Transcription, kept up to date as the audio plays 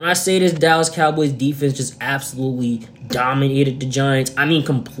When I say this Dallas Cowboys defense just absolutely dominated the Giants, I mean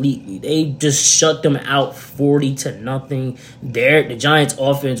completely. They just shut them out 40-0. The Giants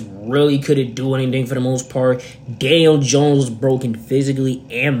offense really couldn't do anything for the most part. Daniel Jones was broken physically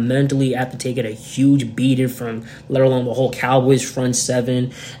and mentally after taking a huge beating from, let alone the whole Cowboys front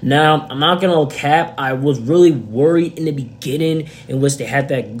seven. Now, I'm not going to cap. I was really worried in the beginning in which they had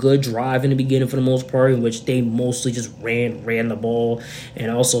that good drive in the beginning for the most part, in which they mostly just ran the ball, and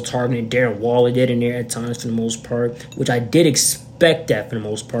also targeting Darren Waller did in there at times for the most part, which I did expect that for the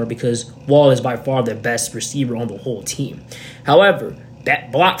most part because Waller is by far the best receiver on the whole team. However,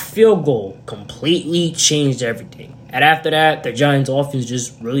 that blocked field goal completely changed everything. And after that, the Giants offense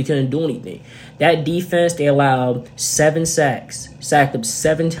just really couldn't do anything. That defense, they allowed 7 sacks, sacked up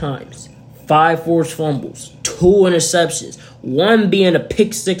 7 times, 5 forced fumbles, 2 interceptions, 1 being a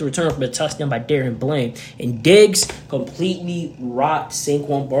pick-six return from a touchdown by Darren Blaine. And Diggs completely rocked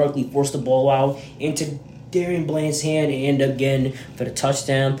Saquon Barkley, forced the ball out into Darren Blaine's hand and ended up getting for the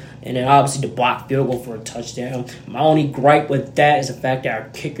touchdown. And then obviously the blocked field goal for a touchdown. My only gripe with that is the fact that our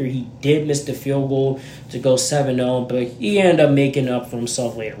kicker, he did miss the field goal to go 7-0, but he ended up making up for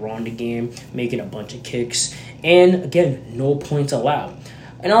himself later on in the game, making a bunch of kicks. And again, no points allowed.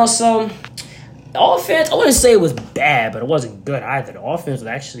 And also, the offense, I wouldn't say it was bad, but it wasn't good either. The offense was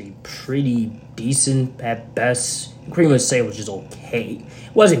actually pretty decent at best. You can pretty much say it was just okay.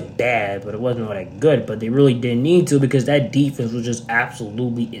 It wasn't bad, but it wasn't all that good. But they really didn't need to because that defense was just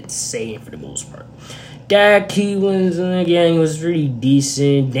absolutely insane for the most part. Dak Keelan's, again, was pretty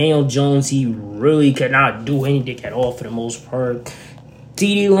decent. Daniel Jones, he really could not do anything at all for the most part.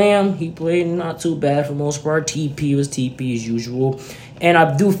 CeeDee Lamb, he played not too bad for the most part. TP was TP as usual. And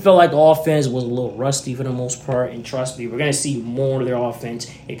I do feel like the offense was a little rusty for the most part. And trust me, we're going to see more of their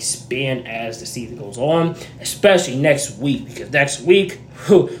offense expand as the season goes on, especially next week. Because next week,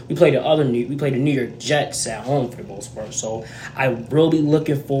 we play the New York Jets at home for the most part. So I will be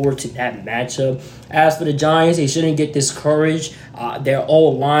looking forward to that matchup. As for the Giants, they shouldn't get discouraged. Their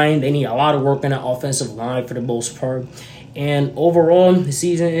O-line, they need a lot of work on that offensive line for the most part. And overall, the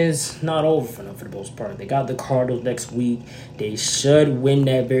season is not over for them for the most part. They got the Cardinals next week. They should win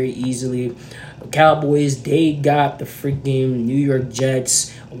that very easily. Cowboys, they got the freaking New York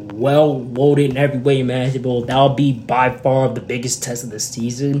Jets well loaded in every way imaginable. That'll be by far the biggest test of the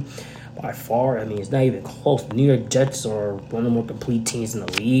season. By far, I mean, it's not even close. The New York Jets are one of the more complete teams in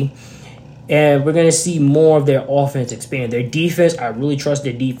the league. And we're going to see more of their offense expand. Their defense, I really trust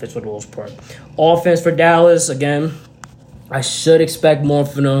their defense for the most part. Offense for Dallas, again, I should expect more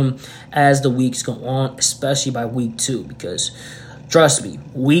from them as the weeks go on, especially by week 2, because trust me,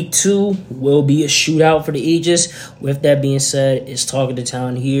 week 2 will be a shootout for the ages. With that being said, it's Talking to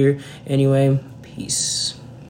Town here. Anyway, peace.